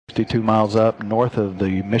62 miles up north of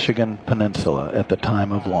the Michigan Peninsula at the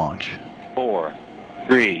time of launch. 4,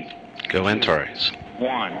 3, go Antares.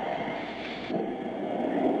 1.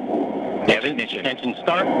 Engine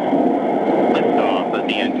start. Liftoff of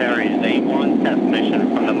the Antares A1 test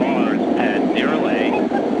mission from the Mars Pad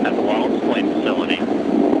 0A at the Wallace Display Facility.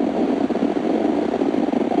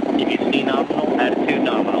 TBC nominal, attitude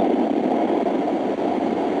nominal.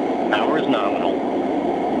 Power is nominal.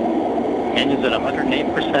 Engines at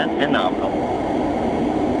 108% and nominal.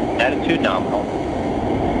 Attitude nominal.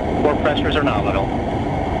 Core pressures are nominal.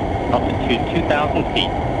 Altitude 2,000 feet.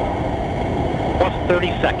 Plus 30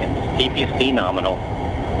 seconds, TPC nominal.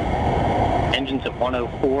 Engines at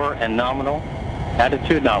 104 and nominal.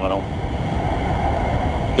 Attitude nominal.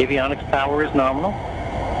 Avionics power is nominal.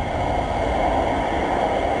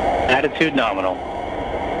 Attitude nominal.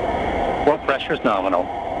 Core pressure is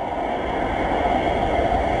nominal.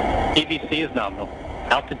 TVC is nominal.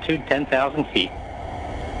 Altitude 10,000 feet.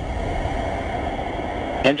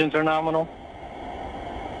 Engines are nominal.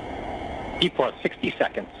 T plus 60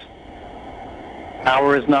 seconds.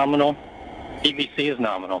 Power is nominal. TVC is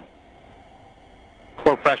nominal.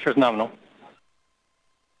 Core pressure is nominal.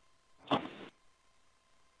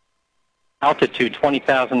 Altitude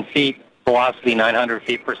 20,000 feet. Velocity 900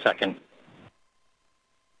 feet per second.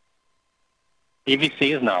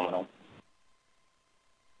 TVC is nominal.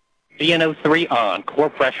 VNO3 on. Core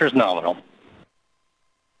pressure is nominal.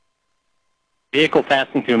 Vehicle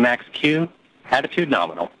passing through max Q. Attitude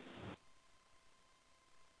nominal.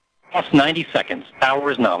 Plus 90 seconds. Power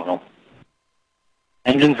is nominal.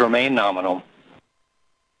 Engines remain nominal.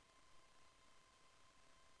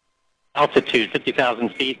 Altitude 50,000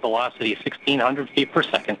 feet. Velocity 1,600 feet per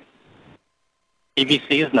second.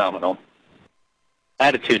 TVC is nominal.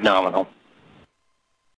 Attitude nominal.